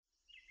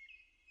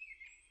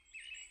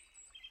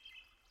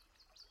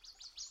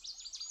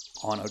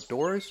On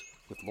Outdoors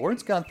with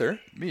Lawrence Gunther,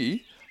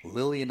 me,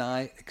 Lilly and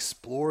I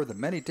explore the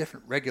many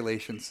different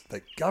regulations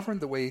that govern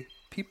the way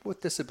people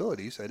with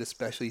disabilities, and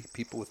especially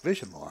people with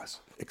vision loss,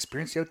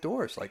 experience the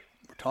outdoors. Like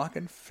we're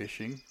talking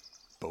fishing,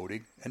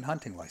 boating, and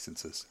hunting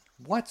licenses.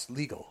 What's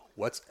legal,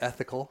 what's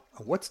ethical,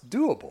 and what's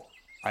doable?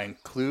 I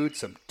include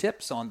some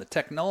tips on the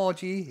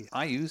technology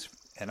I use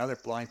and other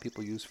blind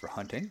people use for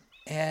hunting.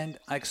 And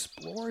I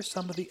explore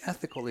some of the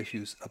ethical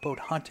issues about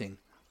hunting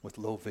with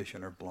low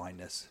vision or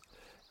blindness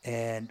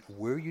and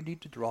where you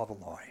need to draw the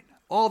line.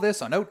 All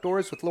this on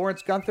Outdoors with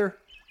Lawrence Gunther.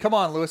 Come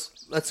on, Lewis,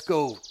 let's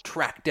go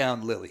track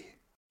down Lily.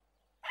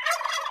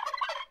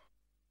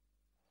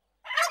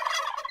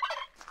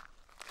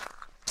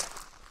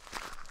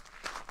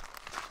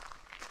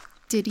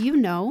 Did you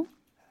know?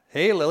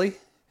 Hey, Lily.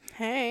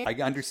 Hey. I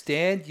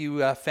understand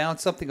you found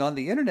something on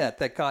the internet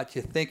that got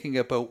you thinking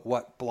about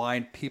what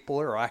blind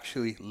people are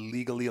actually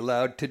legally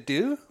allowed to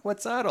do.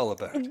 What's that all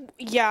about?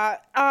 Yeah,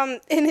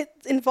 and it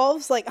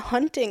involves like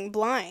hunting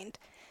blind.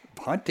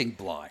 Hunting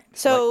blind?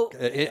 So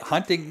like,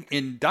 hunting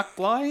in duck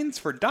blinds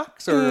for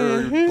ducks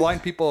or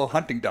blind people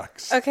hunting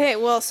ducks? Okay,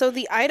 well, so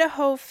the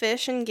Idaho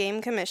Fish and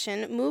Game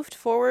Commission moved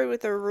forward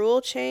with a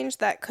rule change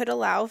that could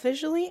allow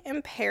visually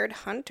impaired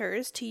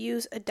hunters to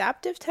use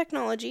adaptive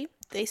technology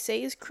they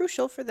say is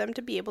crucial for them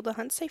to be able to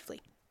hunt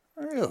safely.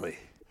 Really?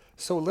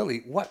 So,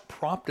 Lily, what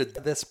prompted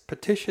this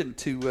petition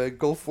to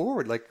go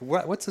forward? Like,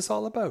 what's this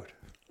all about?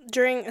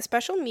 During a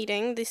special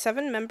meeting, the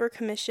 7-member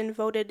commission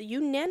voted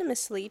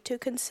unanimously to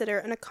consider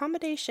an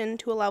accommodation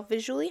to allow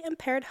visually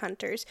impaired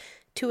hunters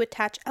to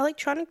attach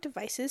electronic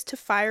devices to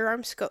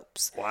firearm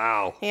scopes.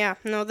 Wow. Yeah,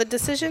 no, the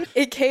decision,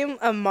 it came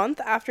a month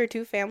after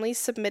 2 families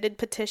submitted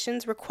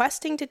petitions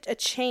requesting a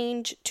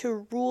change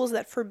to rules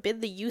that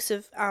forbid the use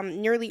of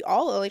nearly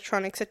all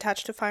electronics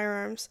attached to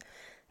firearms.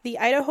 The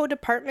Idaho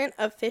Department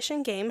of Fish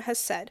and Game has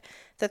said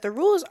that the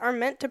rules are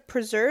meant to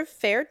preserve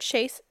fair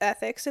chase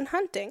ethics in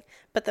hunting,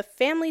 but the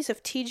families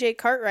of TJ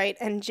Cartwright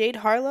and Jade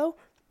Harlow,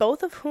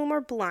 both of whom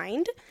are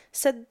blind,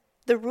 said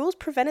the rules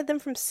prevented them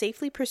from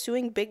safely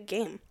pursuing big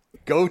game.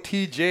 Go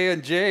TJ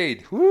and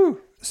Jade.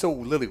 Woo! So,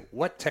 Lily,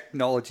 what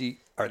technology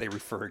are they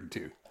referring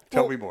to?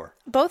 Tell me more.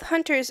 Both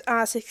hunters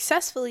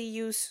successfully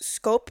use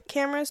scope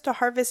cameras to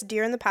harvest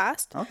deer in the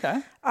past.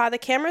 Okay. The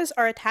cameras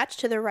are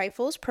attached to their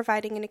rifles,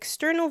 providing an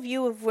external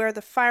view of where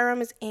the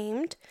firearm is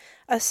aimed.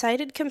 A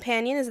sighted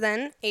companion is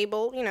then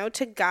able,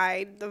 to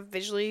guide the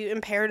visually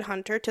impaired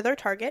hunter to their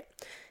target.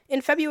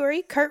 In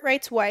February,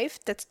 Cartwright's wife,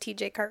 that's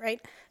TJ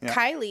Cartwright,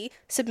 Kylie,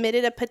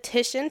 submitted a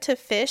petition to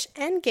Fish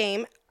and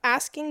Game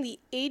asking the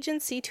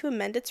agency to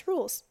amend its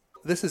rules.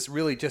 This is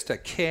really just a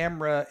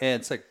camera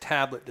and it's like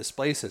tablet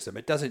display system.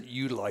 It doesn't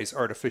utilize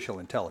artificial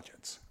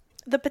intelligence.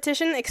 The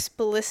petition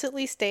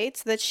explicitly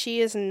states that she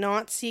is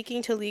not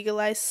seeking to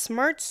legalize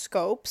smart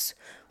scopes,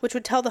 which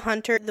would tell the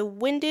hunter the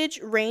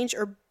windage, range,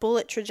 or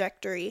bullet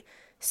trajectory,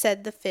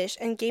 said the Fish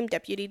and Game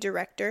Deputy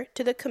Director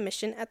to the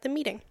commission at the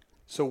meeting.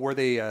 So were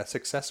they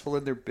successful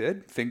in their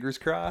bid? Fingers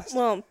crossed?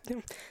 Well,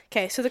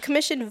 okay, so the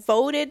commission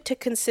voted to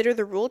consider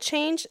the rule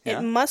change. Yeah.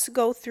 It must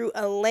go through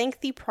a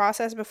lengthy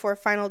process before a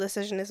final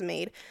decision is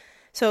made.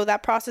 So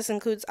that process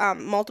includes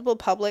multiple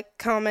public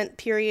comment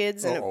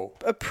periods and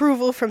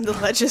approval from the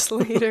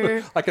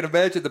legislator. I can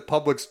imagine the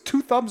public's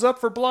 2 thumbs up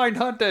for blind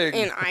hunting.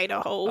 In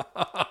Idaho.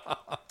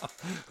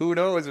 Who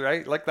knows,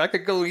 right? Like that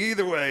could go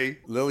either way.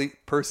 Lily,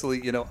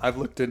 personally, I've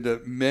looked into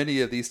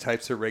many of these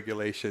types of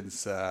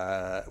regulations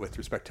with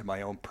respect to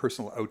my own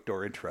personal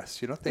outdoor interests.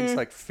 Things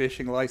like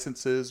fishing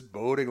licenses,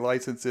 boating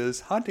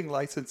licenses, hunting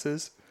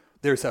licenses.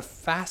 There's a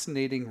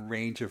fascinating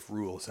range of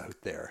rules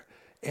out there.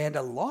 And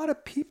a lot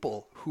of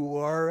people who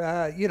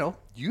are,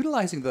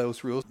 utilizing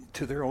those rules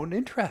to their own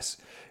interests.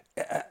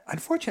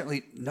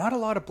 Unfortunately, not a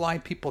lot of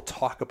blind people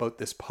talk about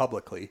this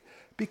publicly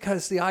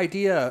because the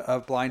idea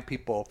of blind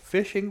people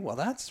fishing, well,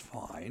 that's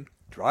fine.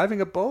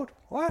 Driving a boat,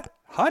 what?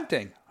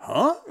 Hunting,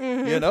 huh?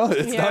 Mm-hmm.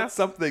 It's not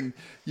something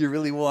you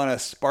really want to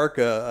spark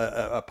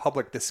a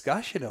public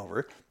discussion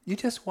over. You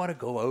just want to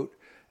go out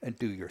and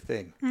do your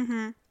thing.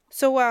 Mm-hmm.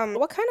 So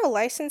what kind of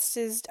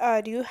licenses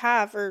do you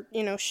have or,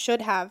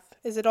 should have?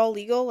 Is it all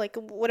legal? Like,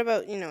 what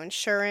about,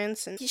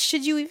 insurance? And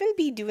should you even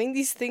be doing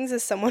these things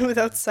as someone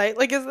without sight?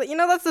 Like,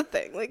 that's the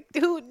thing. Like,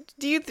 do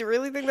you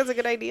really think that's a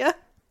good idea?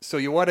 So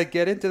you want to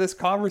get into this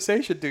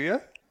conversation, do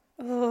you?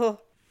 Oh.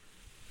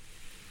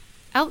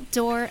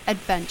 Outdoor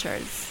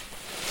adventures.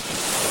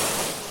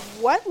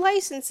 What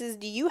licenses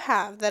do you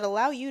have that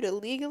allow you to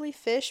legally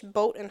fish,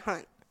 boat, and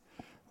hunt?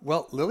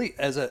 Well, Lily,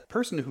 as a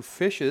person who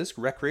fishes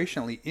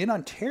recreationally in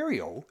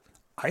Ontario,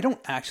 I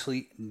don't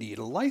actually need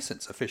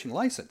a fishing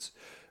license.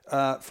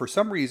 For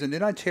some reason,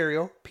 in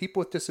Ontario, people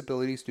with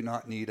disabilities do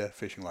not need a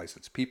fishing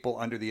license. People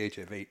under the age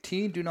of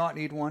 18 do not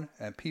need one,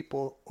 and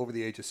people over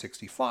the age of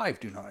 65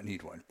 do not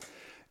need one.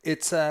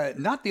 It's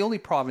not the only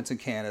province in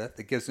Canada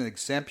that gives an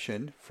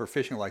exemption for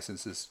fishing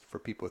licenses for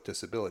people with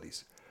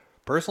disabilities.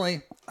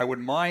 Personally, I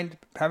wouldn't mind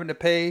having to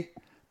pay,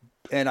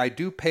 and I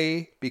do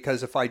pay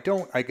because if I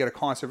don't, I get a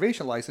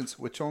conservation license,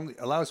 which only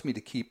allows me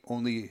to keep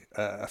only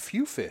a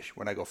few fish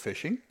when I go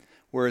fishing,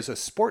 Whereas a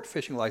sport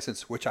fishing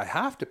license, which I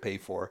have to pay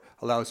for,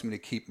 allows me to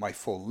keep my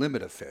full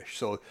limit of fish.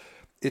 So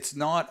it's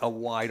not a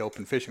wide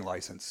open fishing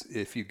license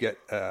if you get,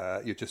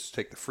 you just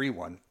take the free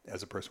one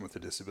as a person with a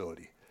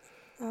disability.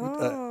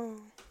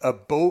 A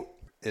boat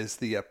is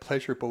the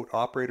pleasure boat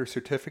operator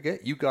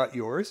certificate. You got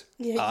yours.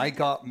 Yeah, I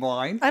got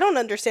mine. I don't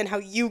understand how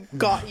you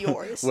got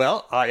yours.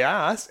 Well, I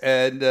asked,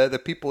 and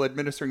the people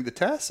administering the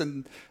test,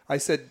 and I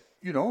said,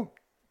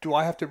 do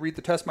I have to read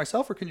the test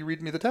myself, or can you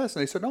read me the test?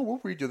 And they said, no,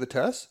 we'll read you the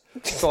test.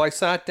 So I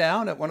sat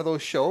down at one of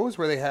those shows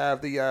where they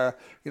have the,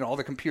 all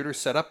the computers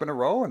set up in a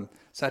row, and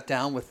sat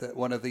down with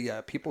one of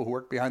the people who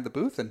work behind the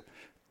booth and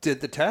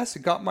did the test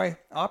and got my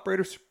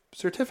operator's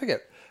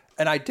certificate.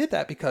 And I did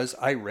that because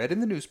I read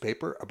in the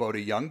newspaper about a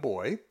young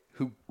boy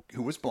who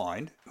was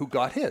blind, who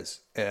got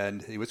his,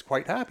 and he was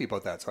quite happy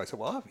about that. So I said,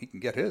 well, if he can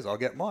get his, I'll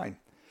get mine.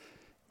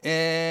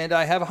 And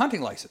I have a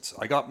hunting license.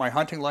 I got my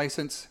hunting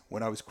license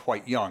when I was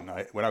quite young.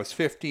 When I was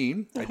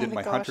 15, I did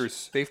my hunter's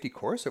safety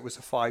course. It was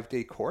a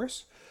 5-day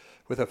course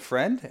with a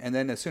friend. And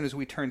then as soon as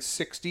we turned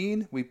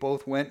 16, we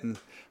both went and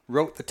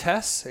wrote the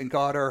tests and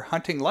got our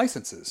hunting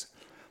licenses.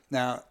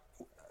 Now,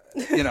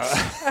 when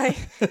I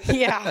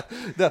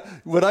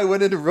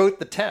went in and wrote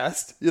the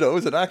test, it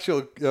was an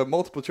actual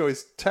multiple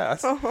choice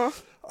test.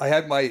 I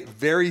had my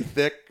very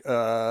thick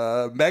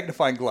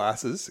magnifying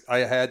glasses. I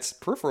had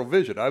peripheral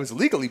vision. I was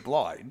legally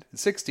blind. At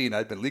 16,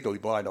 I'd been legally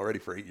blind already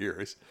for 8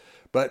 years.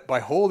 But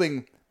by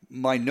holding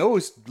my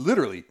nose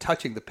literally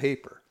touching the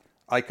paper,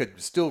 I could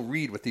still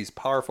read with these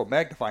powerful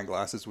magnifying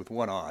glasses with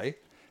one eye.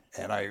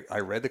 And I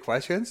read the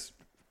questions,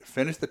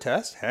 finished the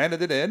test,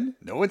 handed it in.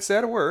 No one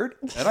said a word,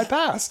 and I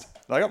passed.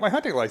 I got my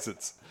hunting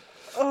license.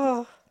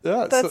 Oh,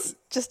 yeah, that's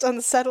just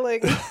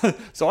unsettling.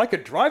 So I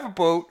could drive a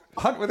boat,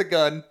 hunt with a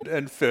gun,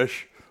 and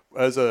fish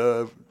as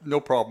no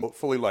problem,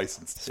 fully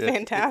licensed.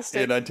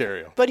 Fantastic. In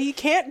Ontario. But he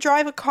can't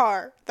drive a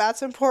car.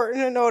 That's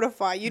important to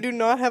notify. You do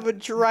not have a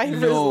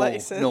driver's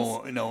license.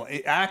 No.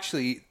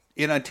 Actually,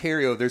 in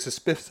Ontario, there's a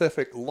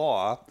specific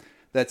law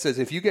that says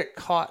if you get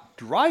caught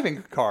driving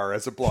a car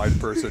as a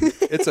blind person,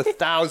 it's a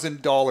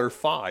 $1,000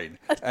 fine.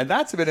 And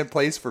that's been in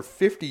place for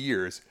 50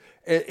 years.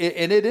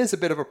 And it is a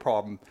bit of a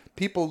problem.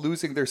 People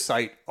losing their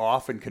sight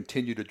often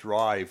continue to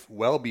drive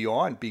well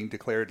beyond being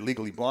declared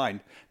legally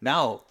blind.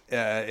 Now,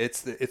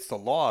 it's the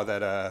law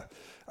that a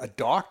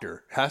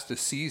doctor has to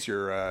seize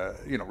your,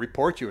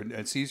 report you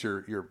and seize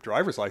your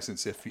driver's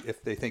license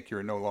if they think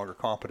you're no longer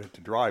competent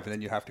to drive, and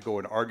then you have to go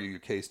and argue your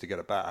case to get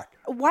it back.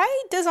 Why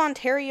does the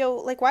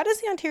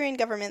Ontarian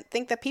government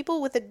think that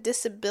people with a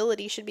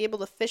disability should be able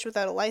to fish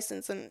without a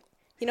license? And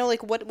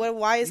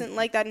why isn't it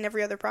like that in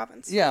every other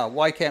province? Yeah,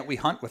 why can't we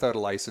hunt without a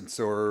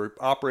license or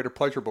operate a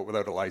pleasure boat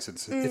without a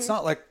license? It's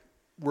not like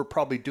we're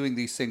probably doing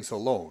these things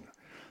alone.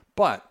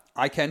 But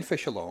I can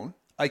fish alone.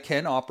 I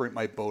can operate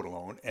my boat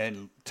alone.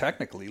 And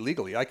technically,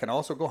 legally, I can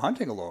also go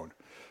hunting alone.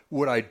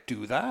 Would I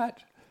do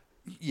that?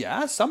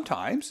 Yeah,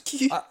 sometimes.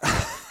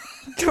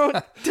 Don't.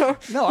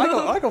 No,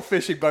 I go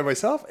fishing by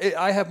myself.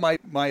 I have my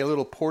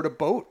little porta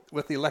boat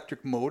with the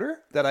electric motor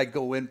that I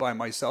go in by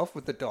myself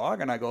with the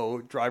dog, and I go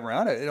drive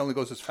around. It only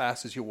goes as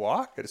fast as you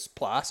walk. It's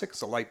plastic.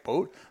 It's a light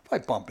boat. If I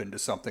bump into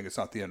something, it's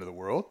not the end of the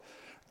world.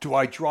 Do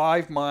I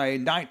drive my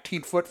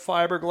 19-foot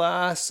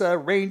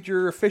fiberglass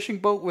Ranger fishing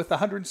boat with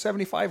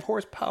 175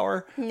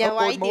 horsepower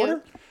outboard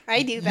motor?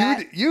 I do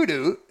that. You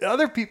do.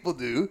 Other people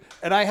do.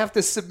 And I have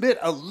to submit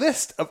a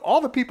list of all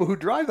the people who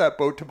drive that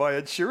boat to my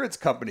insurance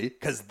company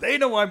because they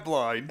know I'm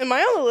blind. Am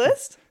I on the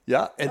list?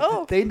 Yeah.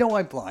 And they know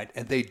I'm blind.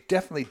 And they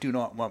definitely do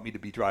not want me to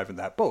be driving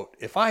that boat.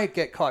 If I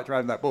get caught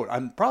driving that boat,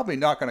 I'm probably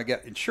not going to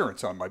get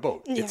insurance on my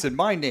boat. Yeah. It's in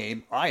my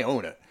name. I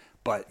own it.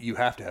 But you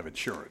have to have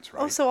insurance,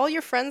 right? Oh, so all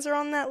your friends are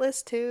on that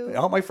list too?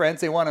 All my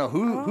friends, they want to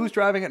know who's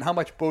driving it and how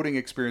much boating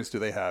experience do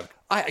they have.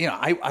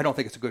 I don't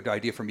think it's a good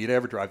idea for me to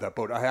ever drive that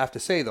boat. I have to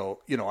say, though,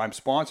 I'm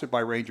sponsored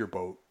by Ranger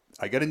Boat.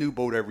 I get a new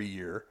boat every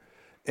year.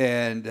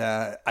 And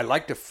I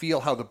like to feel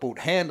how the boat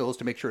handles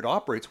to make sure it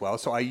operates well.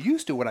 So I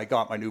used to, when I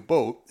got my new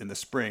boat in the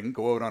spring,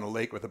 go out on a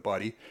lake with a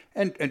buddy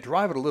and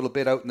drive it a little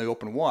bit out in the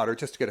open water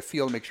just to get a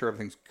feel and make sure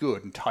everything's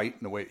good and tight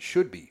and the way it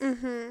should be.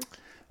 Mm-hmm.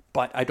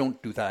 But I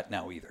don't do that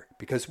now either.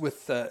 Because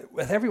with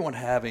everyone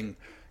having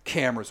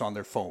cameras on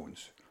their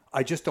phones,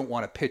 I just don't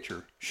want a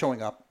picture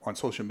showing up on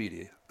social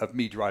media of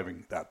me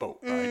driving that boat,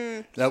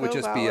 right? That would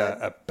just be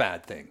a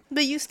bad thing.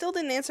 But you still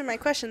didn't answer my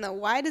question, though.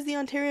 Why does the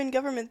Ontarian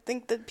government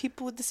think that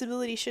people with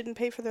disabilities shouldn't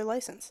pay for their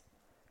license?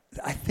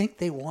 I think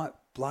they want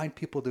blind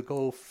people to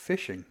go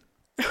fishing.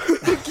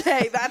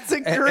 Okay, that's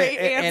a great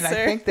answer. And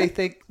I think they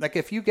think, like,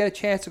 if you get a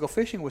chance to go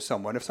fishing with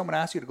someone, if someone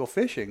asks you to go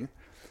fishing,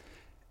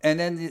 and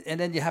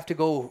then you have to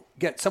go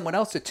get someone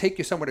else to take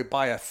you somewhere to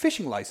buy a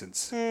fishing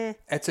license.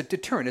 It's a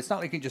deterrent. It's not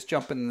like you can just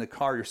jump in the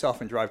car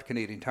yourself and drive to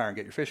Canadian Tire and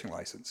get your fishing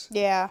license.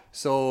 Yeah.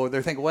 So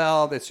they're thinking,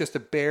 well, that's just a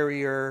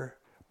barrier,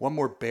 one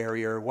more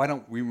barrier. Why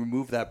don't we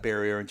remove that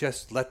barrier and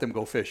just let them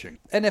go fishing?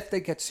 And if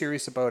they get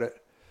serious about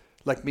it,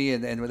 like me,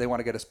 and when they want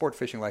to get a sport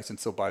fishing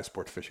license, they'll buy a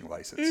sport fishing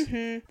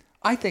license.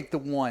 I think the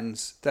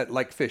ones that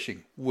like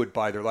fishing would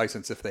buy their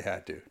license if they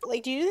had to.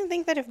 Like, do you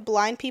think that if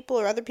blind people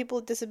or other people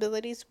with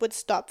disabilities would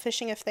stop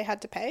fishing if they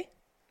had to pay?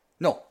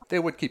 No, they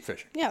would keep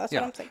fishing. Yeah, that's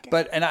what I'm thinking.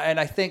 But and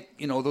I think,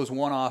 you know, those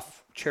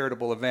one-off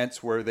charitable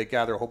events where they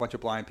gather a whole bunch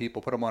of blind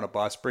people, put them on a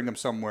bus, bring them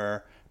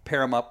somewhere, pair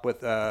them up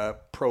with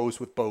pros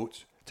with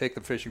boats, take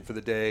them fishing for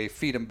the day,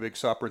 feed them a big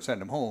supper, and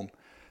send them home.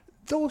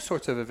 Those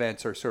sorts of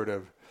events are sort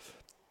of,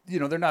 you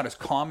know, they're not as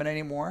common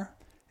anymore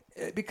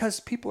because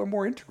people are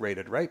more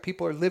integrated, right?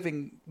 People are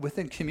living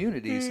within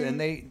communities and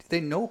they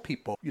know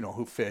people, you know,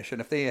 who fish. And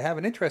if they have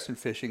an interest in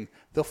fishing,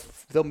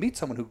 they'll meet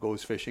someone who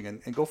goes fishing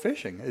and go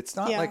fishing. It's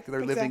not like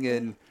they're living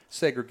in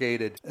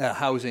segregated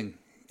housing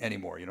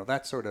anymore. You know,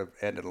 that sort of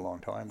ended a long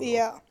time ago.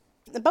 Yeah.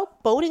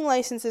 About boating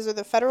licenses or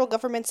the federal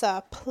government's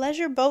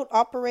pleasure boat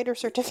operator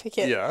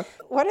certificate. Yeah.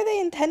 What are they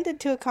intended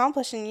to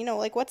accomplish? And, you know,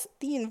 like, what's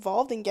the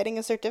involved in getting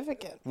a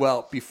certificate?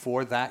 Well,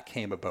 before that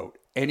came about,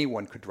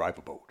 anyone could drive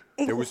a boat.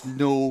 There was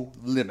no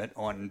limit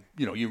on,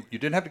 you know, you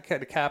didn't have to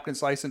get a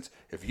captain's license.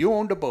 If you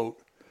owned a boat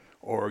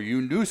or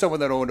you knew someone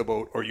that owned a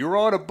boat or you were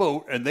on a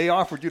boat and they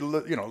offered you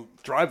to, you know,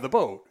 drive the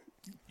boat,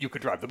 you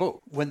could drive the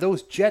boat. When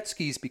those jet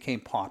skis became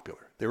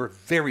popular, they were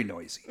very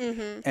noisy.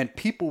 And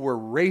people were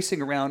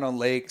racing around on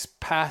lakes,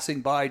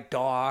 passing by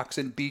docks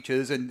and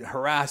beaches and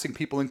harassing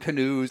people in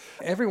canoes.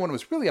 Everyone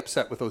was really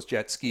upset with those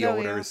jet ski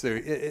owners.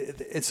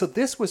 And so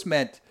this was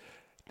meant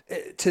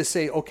to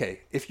say,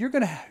 okay, if you're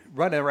going to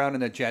run around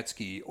in a jet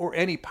ski or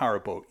any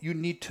powerboat, you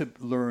need to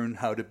learn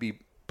how to be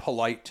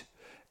polite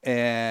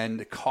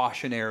and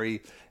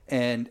cautionary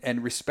and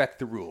respect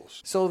the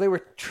rules. So they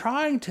were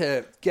trying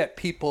to get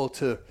people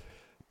to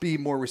be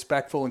more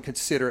respectful and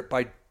considerate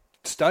by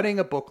studying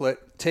a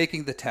booklet,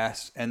 taking the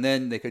test, and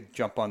then they could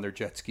jump on their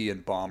jet ski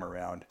and bomb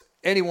around.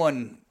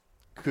 Anyone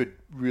could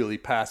really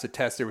pass a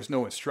test. There was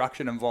no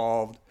instruction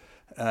involved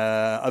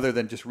other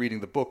than just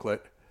reading the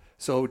booklet.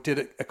 So did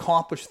it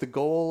accomplish the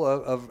goal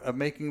of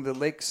making the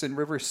lakes and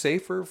rivers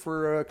safer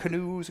for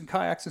canoes and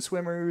kayaks and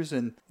swimmers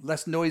and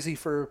less noisy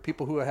for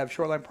people who have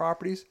shoreline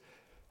properties?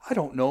 I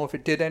don't know if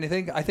it did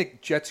anything. I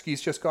think jet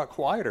skis just got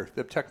quieter.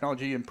 The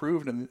technology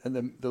improved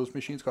and those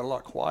machines got a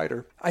lot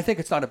quieter. I think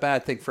it's not a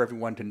bad thing for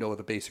everyone to know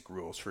the basic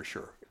rules for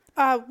sure.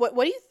 What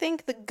do you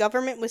think the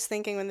government was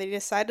thinking when they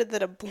decided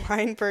that a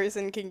blind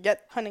person can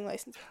get hunting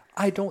license?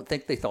 I don't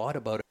think they thought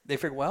about it. They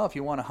figured, well, if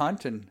you want to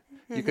hunt and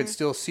you can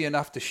still see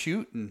enough to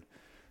shoot and,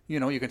 you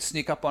know, you can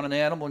sneak up on an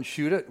animal and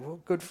shoot it,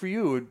 well, good for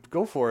you.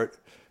 Go for it.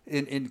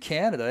 In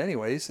Canada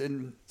anyways.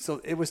 And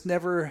so it was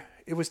never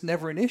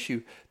an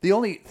issue. The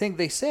only thing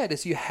they said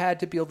is you had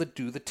to be able to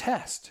do the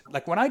test.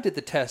 Like when I did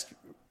the test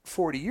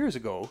 40 years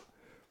ago,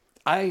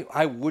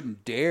 I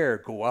wouldn't dare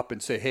go up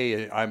and say,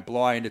 hey, I'm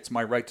blind. It's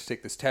my right to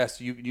take this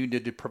test. You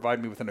need to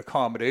provide me with an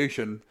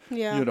accommodation,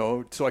 you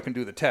know, so I can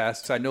do the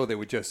test. I know they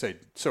would just say,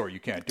 sorry, you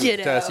can't do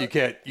the test. You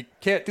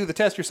can't do the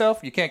test yourself.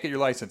 You can't get your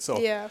license. So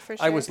yeah, for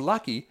sure. I was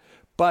lucky,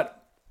 but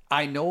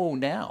I know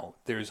now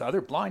there's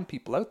other blind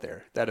people out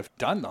there that have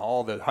done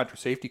all the hunter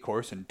safety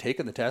course and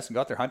taken the test and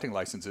got their hunting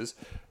licenses.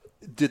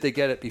 Did they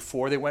get it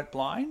before they went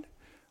blind?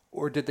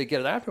 Or did they get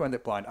it after they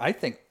went blind? I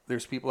think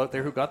there's people out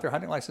there who got their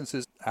hunting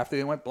licenses after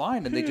they went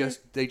blind and they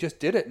just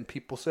did it. And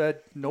people said,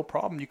 no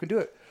problem, you can do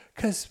it.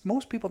 Because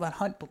most people that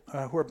hunt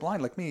who are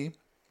blind like me,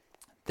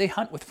 they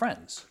hunt with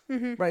friends,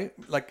 right?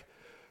 Like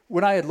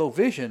when I had low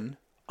vision,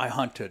 I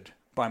hunted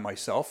by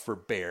myself for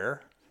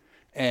bear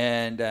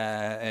and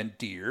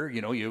deer.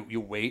 You know, you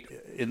wait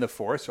in the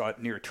forest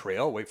near a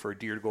trail, wait for a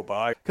deer to go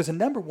by. Because the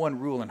number one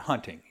rule in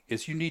hunting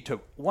is you need to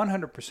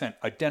 100%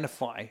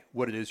 identify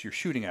what it is you're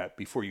shooting at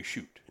before you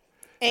shoot.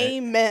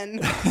 Amen.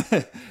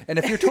 And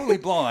if you're totally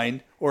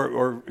blind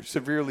or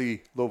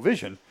severely low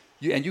vision,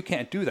 you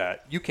can't do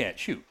that, you can't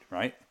shoot,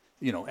 right?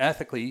 You know,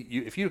 ethically,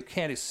 if you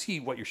can't see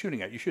what you're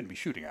shooting at, you shouldn't be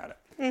shooting at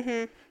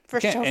it.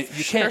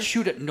 You can't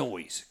shoot at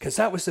noise, because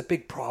that was the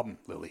big problem,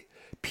 Lily.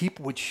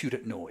 People would shoot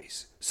at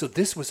noise. So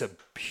this was a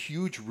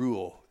huge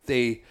rule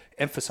they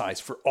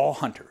emphasized for all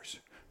hunters.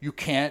 You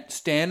can't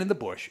stand in the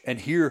bush and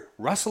hear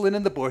rustling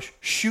in the bush,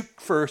 shoot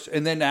first,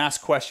 and then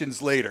ask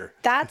questions later.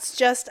 That's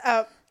just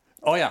a...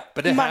 Oh, yeah,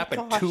 but it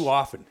happened too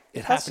often.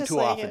 It happened too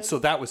often. So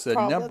that was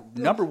the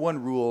number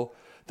one rule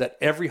that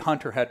every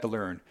hunter had to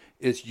learn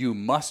is you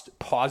must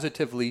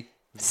positively,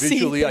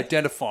 visually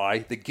identify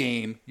the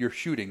game you're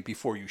shooting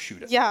before you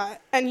shoot it. Yeah,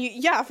 and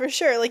for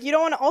sure. Like you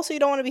don't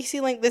want to be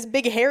seeing like this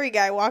big hairy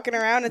guy walking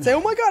around and say,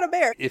 "Oh my God, a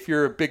bear!" If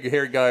you're a big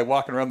hairy guy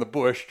walking around the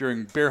bush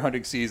during bear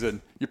hunting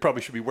season, you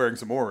probably should be wearing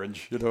some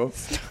orange, you know,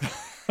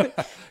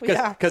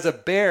 because a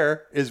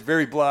bear is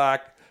very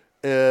black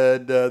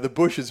and the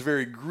bush is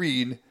very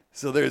green.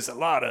 So there's a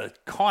lot of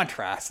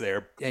contrast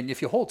there. And if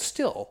you hold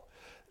still,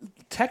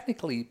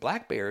 technically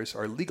black bears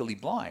are legally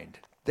blind.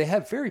 They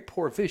have very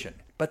poor vision,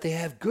 but they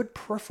have good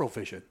peripheral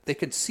vision. They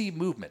can see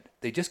movement.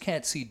 They just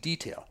can't see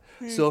detail.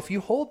 So if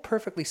you hold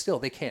perfectly still,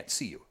 they can't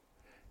see you.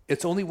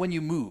 It's only when you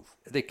move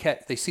they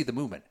see the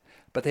movement.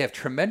 But they have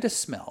tremendous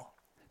smell.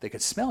 They can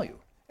smell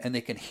you and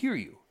they can hear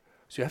you.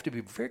 So you have to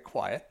be very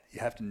quiet.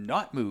 You have to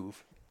not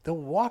move. They'll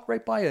walk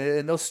right by you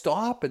and they'll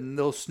stop and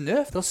they'll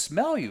sniff. They'll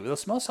smell you. They'll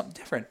smell something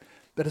different.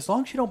 But as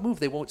long as you don't move,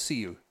 they won't see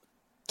you.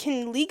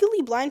 Can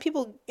legally blind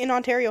people in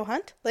Ontario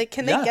hunt? Like,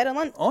 can they get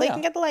they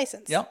can get the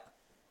license? Yeah.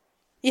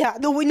 Yeah,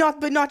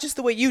 but not just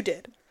the way you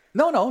did.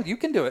 No, you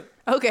can do it.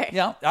 Okay.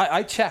 Yeah,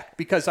 I checked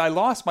because I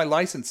lost my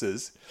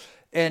licenses.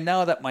 And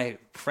now that my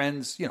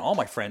friends, all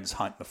my friends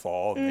hunt in the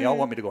fall, and they all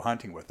want me to go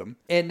hunting with them.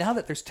 And now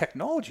that there's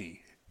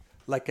technology,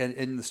 like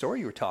in the story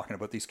you were talking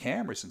about, these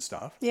cameras and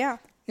stuff. Yeah.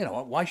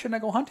 Why shouldn't I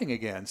go hunting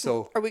again?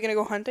 So are we going to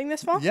go hunting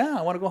this fall? Yeah,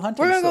 I want to go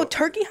hunting. We're going to go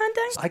turkey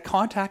hunting? I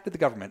contacted the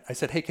government. I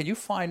said, hey, can you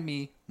find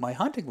me my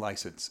hunting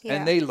license? Yeah.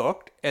 And they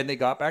looked and they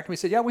got back to me and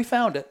said, yeah, we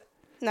found it.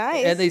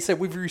 Nice. And they said,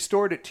 we've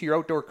restored it to your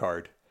outdoor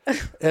card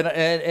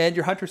and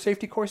your hunter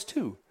safety course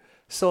too.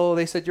 So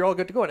they said, you're all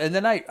good to go. And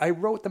then I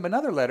wrote them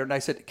another letter and I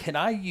said, can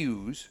I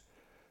use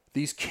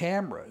these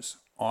cameras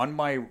on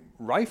my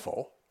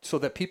rifle so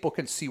that people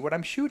can see what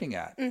I'm shooting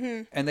at?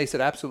 Mm-hmm. And they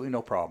said, absolutely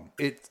no problem.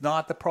 It's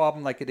not the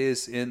problem like it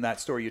is in that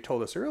story you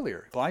told us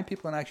earlier. Blind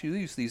people can actually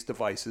use these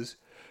devices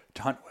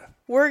to hunt with.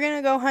 We're going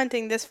to go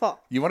hunting this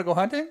fall. You want to go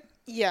hunting?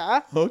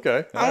 Yeah.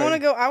 Okay. I want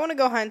to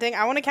go hunting.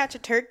 I want to catch a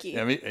turkey.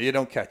 Yeah, you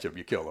don't catch them,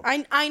 you kill them.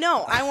 I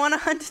know. I want to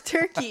hunt a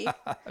turkey.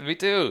 Me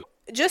too.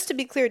 Just to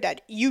be clear,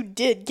 Dad, you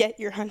did get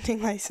your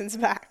hunting license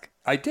back.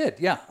 I did,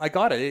 yeah. I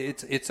got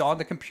it. It's on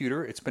the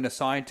computer. It's been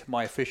assigned to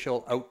my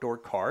official outdoor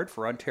card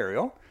for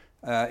Ontario.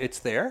 It's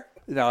there.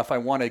 Now, if I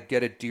want to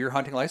get a deer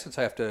hunting license,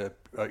 I have to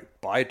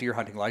buy a deer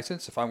hunting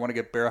license. If I want to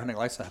get bear hunting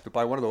license, I have to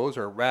buy one of those,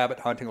 or a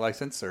rabbit hunting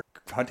license, or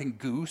hunting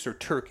goose or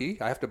turkey.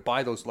 I have to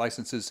buy those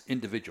licenses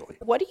individually.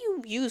 What do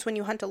you use when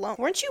you hunt alone?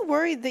 Weren't you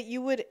worried that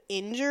you would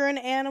injure an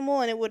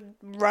animal and it would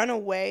run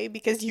away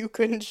because you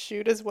couldn't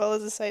shoot as well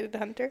as a sighted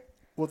hunter?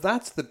 Well,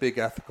 that's the big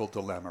ethical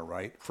dilemma,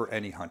 right, for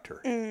any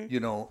hunter.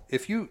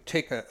 If you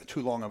take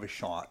too long of a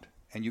shot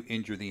and you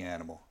injure the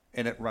animal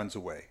and it runs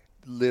away,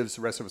 lives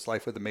the rest of its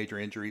life with a major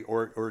injury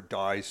or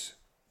dies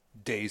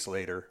days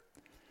later,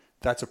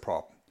 that's a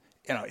problem.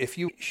 If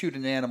you shoot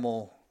an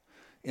animal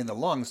in the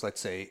lungs, let's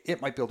say,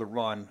 it might be able to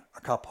run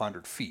a couple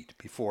 100 feet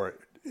before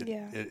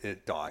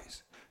it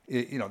dies.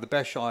 The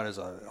best shot is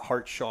a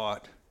heart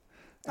shot.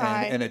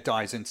 And it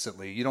dies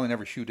instantly. You don't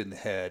ever shoot in the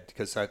head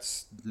because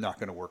that's not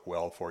going to work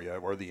well for you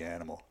or the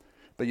animal.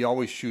 But you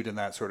always shoot in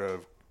that sort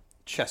of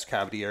chest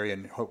cavity area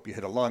and hope you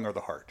hit a lung or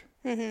the heart.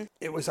 Mm-hmm.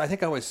 I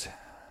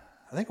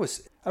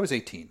was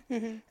 18,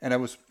 and I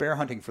was bear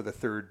hunting for the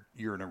third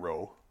year in a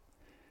row,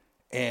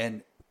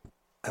 and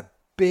a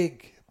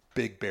big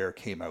bear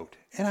came out,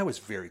 and I was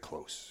very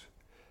close,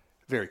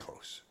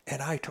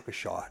 and I took a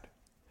shot,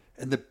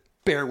 and the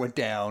bear went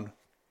down,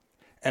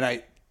 and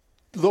I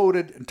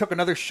loaded and took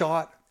another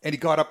shot, and he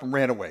got up and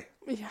ran away.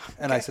 Yeah.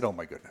 And I said, oh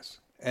my goodness.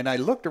 And I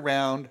looked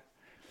around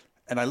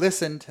and I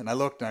listened and I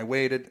looked and I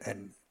waited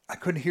and I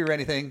couldn't hear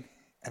anything.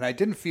 And I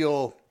didn't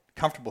feel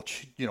comfortable,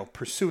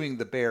 pursuing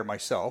the bear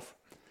myself.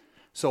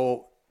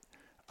 So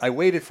I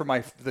waited for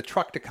the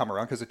truck to come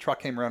around, because the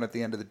truck came around at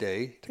the end of the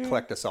day to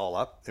collect us all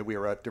up. And we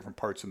were at different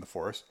parts in the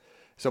forest.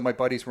 So my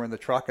buddies were in the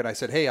truck and I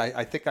said, hey,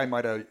 I think I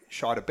might have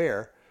shot a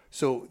bear.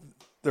 So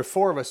the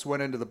four of us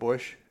went into the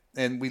bush.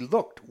 And we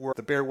looked where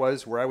the bear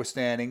was, where I was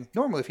standing.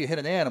 Normally, if you hit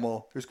an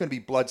animal, there's going to be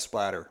blood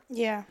splatter.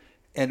 Yeah.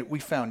 And we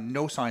found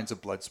no signs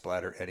of blood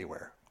splatter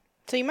anywhere.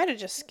 So you might have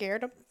just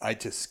scared him? I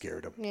just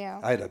scared him.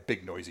 Yeah. I had a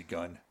big noisy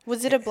gun.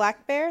 Was it a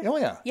black bear? Oh,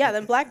 yeah. Yeah,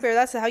 then black bear,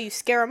 that's how you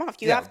scare him off.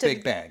 You have to...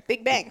 big bang.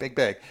 Big bang. Big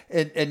bang.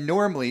 And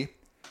normally,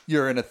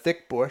 you're in a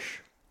thick bush,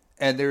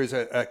 and there's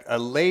a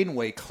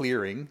laneway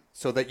clearing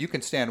so that you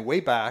can stand way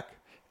back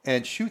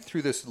and shoot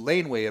through this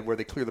laneway where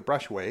they clear the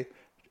brushway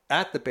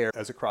at the bear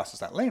as it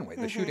crosses that laneway,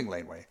 the shooting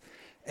laneway.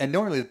 And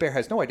normally the bear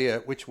has no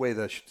idea which way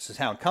the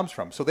sound comes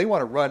from. So they want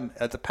to run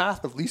at the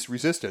path of least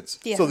resistance.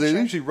 Yeah, so they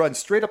usually run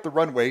straight up the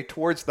runway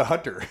towards the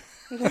hunter.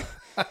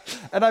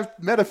 And I've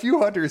met a few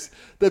hunters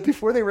that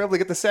before they were able to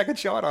get the second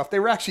shot off, they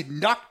were actually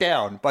knocked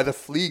down by the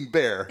fleeing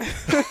bear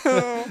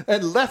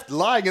and left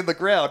lying in the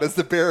ground as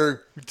the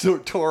bear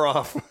tore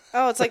off.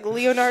 Oh, it's like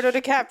Leonardo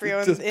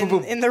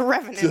DiCaprio in The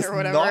Revenant or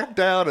whatever. Knocked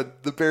down and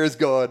the bear's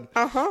gone.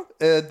 Uh-huh.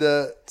 And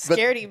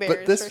scaredy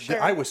bears, but for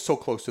sure. I was so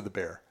close to the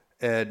bear,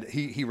 and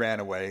he ran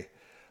away.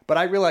 But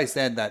I realized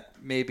then that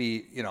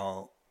maybe,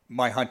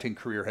 my hunting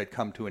career had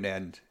come to an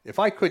end. If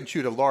I couldn't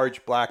shoot a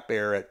large black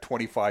bear at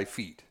 25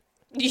 feet,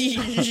 maybe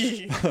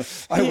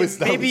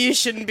you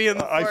shouldn't be in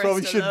the forest. I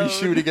probably shouldn't be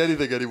shooting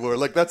anything anymore.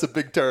 Like, that's a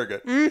big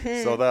target.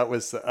 Mm-hmm. So that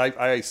was,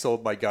 I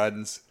sold my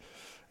guns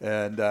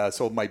and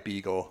sold my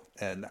beagle,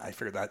 and I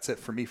figured that's it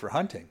for me for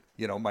hunting.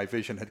 My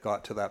vision had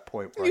got to that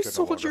point where I could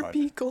no longer hunt. You sold your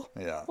beagle.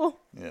 Yeah. Oh,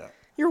 yeah.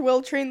 Your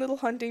well-trained little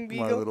hunting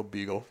beagle. My little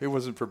beagle. It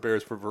wasn't for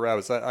bears, for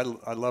rabbits. I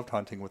loved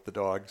hunting with the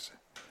dogs.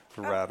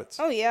 for rabbits.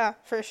 Oh, yeah,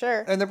 for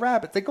sure. And the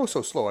rabbit, they go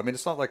so slow. I mean,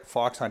 it's not like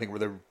fox hunting where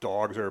the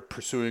dogs are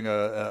pursuing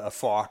a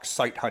fox,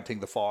 sight hunting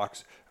the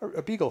fox.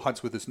 A beagle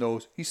hunts with his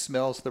nose. He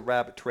smells the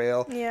rabbit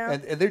trail. Yeah.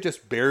 And they're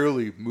just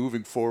barely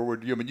moving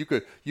forward. I mean,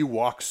 you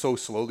walk so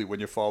slowly when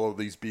you follow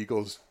these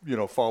beagles,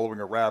 following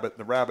a rabbit. And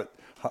the rabbit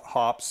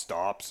hops,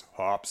 stops.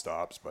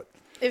 But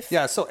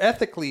so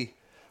ethically,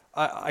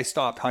 I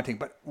stopped hunting.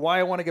 But why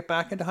I want to get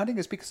back into hunting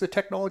is because the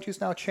technology has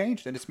now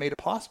changed and it's made it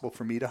possible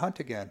for me to hunt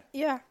again.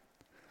 Yeah.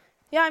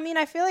 Yeah, I mean,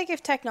 I feel like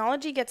if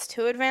technology gets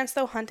too advanced,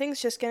 though,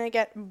 hunting's just going to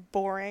get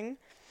boring.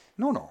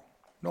 No.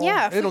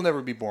 Yeah, it'll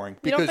never be boring.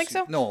 You don't think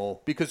so?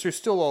 No, because there's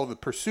still all the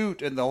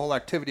pursuit and the whole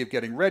activity of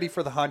getting ready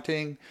for the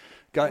hunting.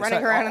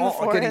 Running around in the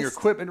forest. Getting your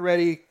equipment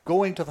ready,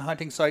 going to the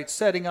hunting site,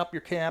 setting up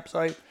your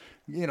campsite,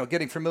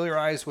 getting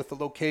familiarized with the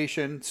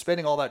location,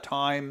 spending all that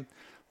time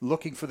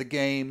looking for the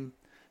game,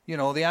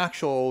 the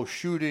actual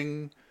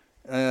shooting,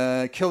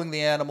 killing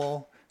the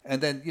animal.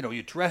 And then,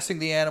 you're dressing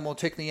the animal,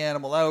 taking the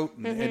animal out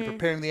and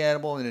preparing the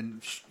animal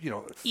and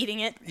then,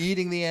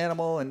 eating the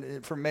animal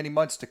and for many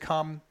months to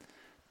come.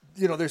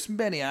 There's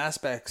many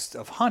aspects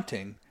of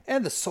hunting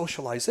and the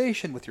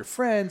socialization with your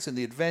friends and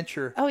the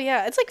adventure. Oh,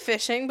 yeah. It's like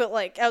fishing, but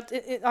like out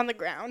on the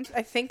ground.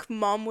 I think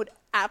Mom would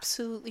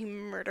absolutely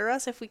murder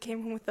us if we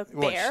came home with a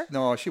bear.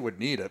 No, she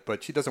wouldn't eat it,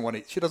 but she doesn't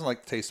like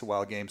the taste of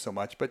wild game so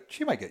much, but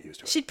she might get used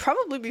to it. She'd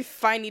probably be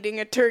fine eating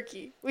a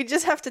turkey. We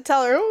just have to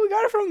tell her, we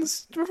got it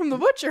from the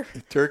butcher.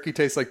 Turkey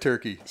tastes like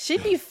turkey.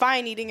 She'd be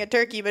fine eating a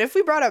turkey, but if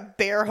we brought a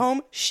bear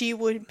home, she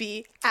would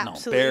be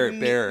absolutely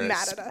mad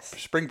at us.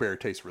 Spring bear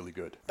tastes really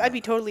good. I'd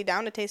be totally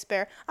down to taste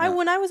bear.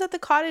 When I was at the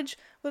cottage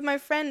with my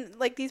friend,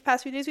 like these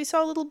past few days, we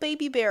saw a little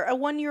baby bear, a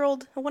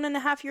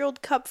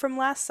 1.5-year-old cub from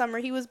last summer.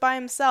 He was by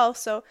himself,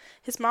 so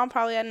his mom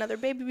probably had another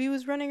baby. He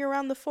was running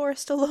around the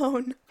forest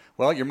alone.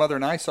 Well, your mother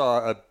and I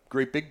saw a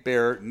great big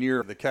bear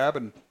near the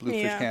cabin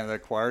Bluefish Canada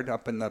acquired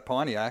up in the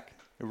Pontiac,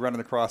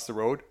 running across the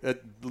road.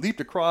 It leaped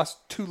across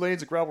 2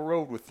 lanes of gravel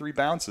road with 3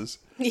 bounces.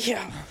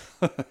 Yeah.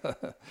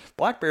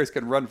 Black bears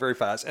can run very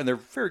fast, and they're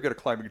very good at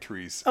climbing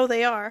trees. Oh,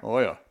 they are. Oh,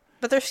 yeah.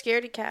 But they're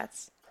scaredy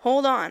cats.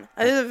 Hold on.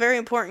 This is a very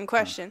important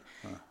question.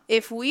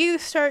 If we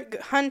start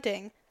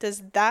hunting,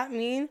 does that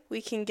mean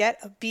we can get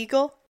a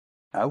beagle?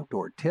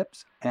 Outdoor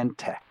tips and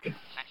tech. 6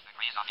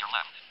 degrees on your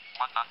left,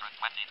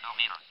 122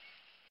 meters.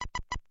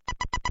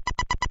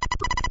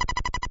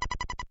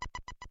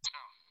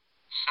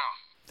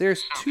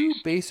 There's 2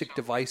 basic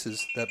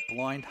devices that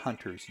blind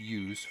hunters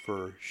use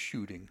for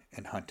shooting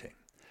and hunting.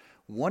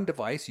 One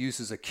device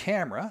uses a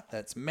camera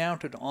that's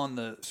mounted on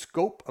the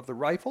scope of the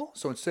rifle.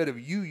 So instead of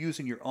you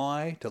using your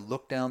eye to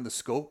look down the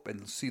scope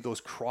and see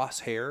those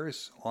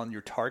crosshairs on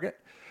your target,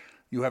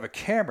 you have a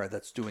camera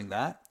that's doing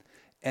that.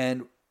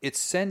 And it's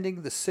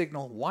sending the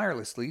signal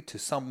wirelessly to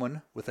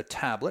someone with a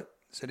tablet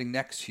sitting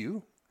next to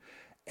you.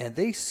 And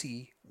they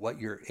see what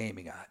you're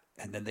aiming at.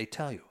 And then they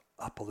tell you,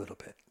 up a little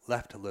bit,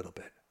 left a little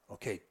bit.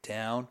 Okay,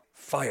 down,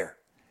 fire.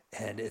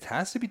 And it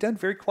has to be done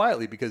very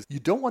quietly because you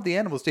don't want the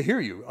animals to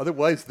hear you.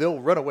 Otherwise, they'll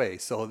run away.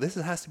 So this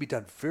has to be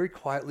done very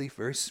quietly,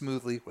 very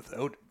smoothly,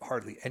 without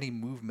hardly any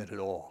movement at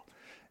all.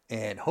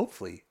 And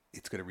hopefully,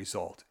 it's going to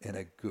result in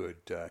a good,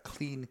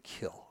 clean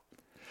kill.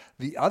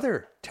 The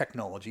other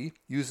technology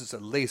uses a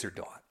laser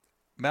dot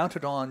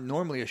mounted on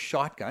normally a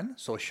shotgun.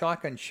 So a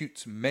shotgun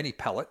shoots many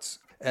pellets,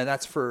 and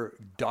that's for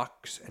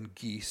ducks and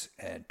geese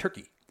and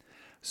turkey.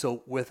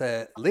 So with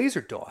a laser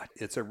dot,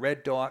 it's a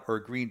red dot or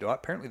a green dot.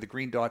 Apparently the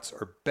green dots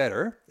are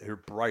better, they're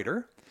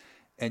brighter.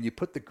 And you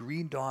put the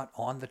green dot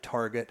on the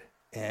target.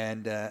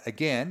 And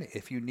again,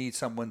 if you need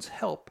someone's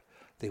help,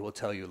 they will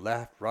tell you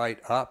left, right,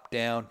 up,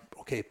 down.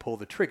 Okay, pull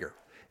the trigger.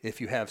 If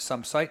you have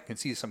some sight, can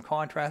see some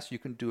contrast, you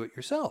can do it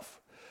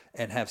yourself.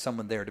 And have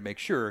someone there to make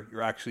sure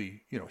you're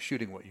actually,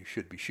 shooting what you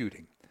should be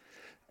shooting.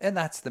 And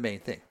that's the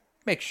main thing.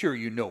 Make sure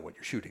you know what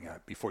you're shooting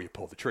at before you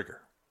pull the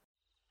trigger.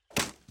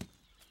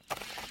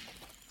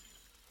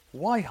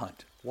 Why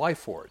hunt? Why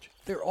forage?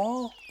 They're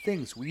all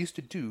things we used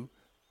to do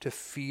to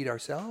feed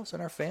ourselves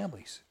and our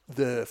families.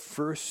 The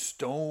first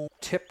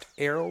stone-tipped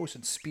arrows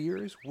and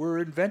spears were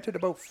invented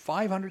about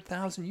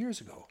 500,000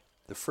 years ago.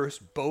 The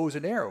first bows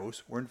and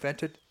arrows were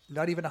invented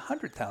not even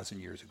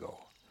 100,000 years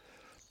ago.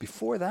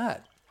 Before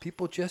that,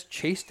 people just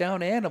chased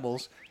down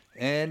animals,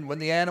 and when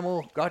the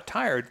animal got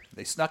tired,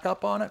 they snuck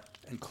up on it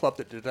and clubbed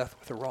it to death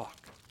with a rock.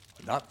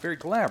 Not very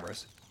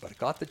glamorous, but it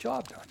got the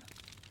job done.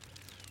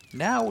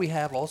 Now we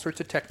have all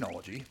sorts of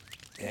technology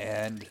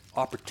and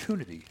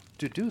opportunity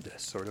to do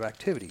this sort of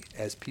activity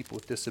as people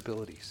with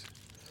disabilities.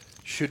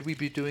 Should we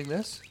be doing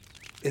this?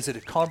 Is it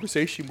a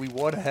conversation we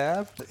want to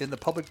have in the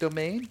public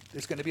domain?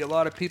 There's going to be a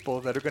lot of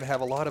people that are going to have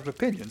a lot of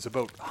opinions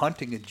about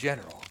hunting in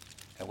general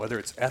and whether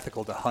it's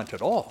ethical to hunt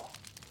at all.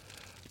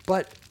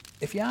 But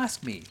if you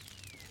ask me,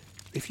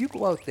 if you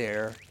go out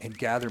there and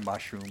gather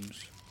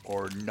mushrooms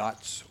or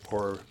nuts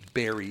or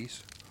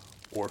berries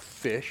or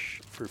fish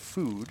for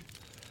food,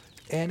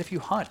 and if you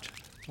hunt,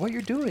 what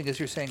you're doing is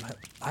you're saying,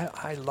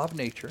 I love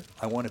nature,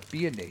 I want to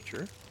be in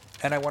nature,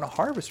 and I want to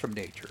harvest from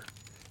nature.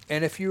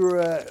 And if you're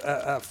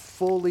a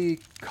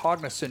fully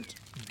cognizant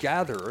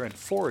gatherer and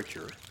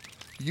forager,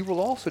 you will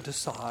also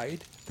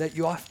decide that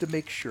you have to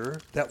make sure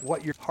that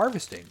what you're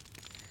harvesting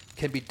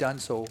can be done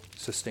so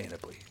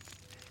sustainably.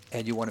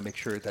 And you want to make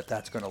sure that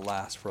that's going to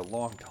last for a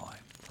long time,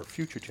 for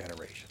future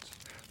generations.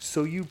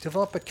 So you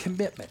develop a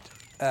commitment,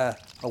 a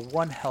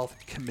One Health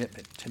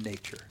commitment to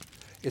nature.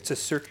 It's a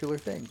circular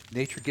thing.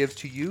 Nature gives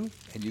to you,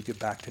 and you give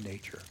back to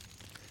nature.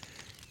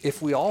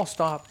 If we all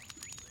stop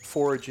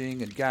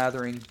foraging and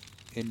gathering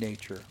in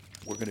nature,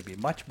 we're going to be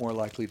much more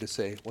likely to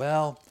say,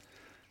 well,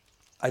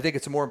 I think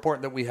it's more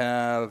important that we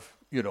have,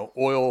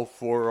 oil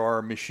for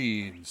our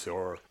machines,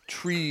 or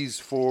trees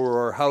for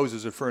our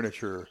houses and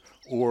furniture,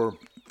 or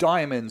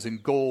diamonds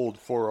and gold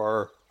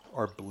for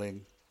our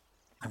bling.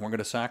 And we're going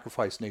to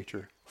sacrifice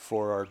nature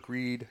for our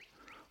greed,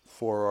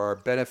 for our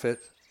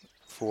benefit,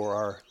 for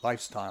our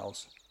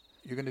lifestyles.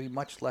 You're going to be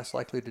much less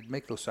likely to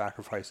make those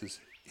sacrifices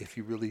if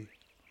you really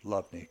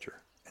love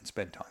nature and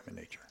spend time in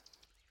nature.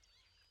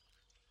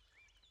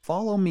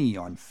 Follow me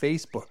on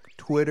Facebook,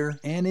 Twitter,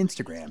 and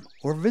Instagram,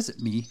 or visit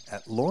me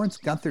at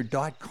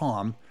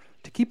lawrencegunther.com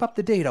to keep up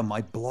to date on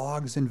my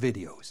blogs and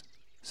videos.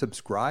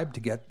 Subscribe to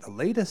get the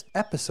latest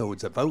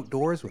episodes of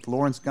Outdoors with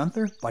Lawrence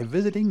Gunther by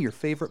visiting your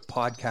favorite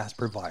podcast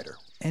provider.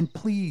 And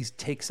please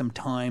take some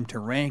time to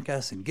rank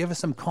us and give us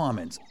some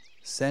comments.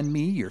 Send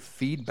me your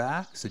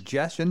feedback,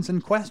 suggestions,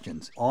 and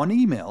questions on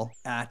email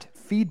at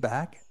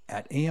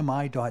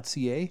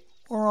feedback@ami.ca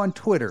or on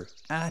Twitter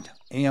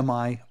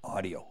 @AMI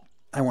Audio.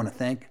 I want to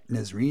thank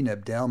Nazreen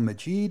Abdel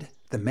Majid.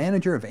 The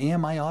manager of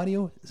AMI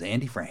Audio is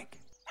Andy Frank.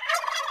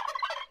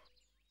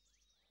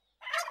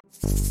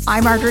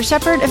 I'm Margaret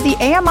Shepard of the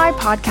AMI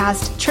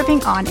podcast,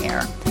 Tripping on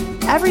Air.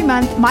 Every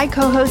month, my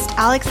co-host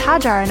Alex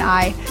Hajar and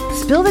I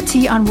spill the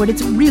tea on what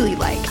it's really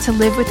like to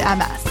live with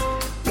MS.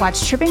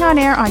 Watch Tripping on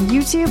Air on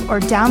YouTube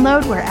or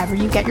download wherever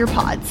you get your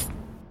pods.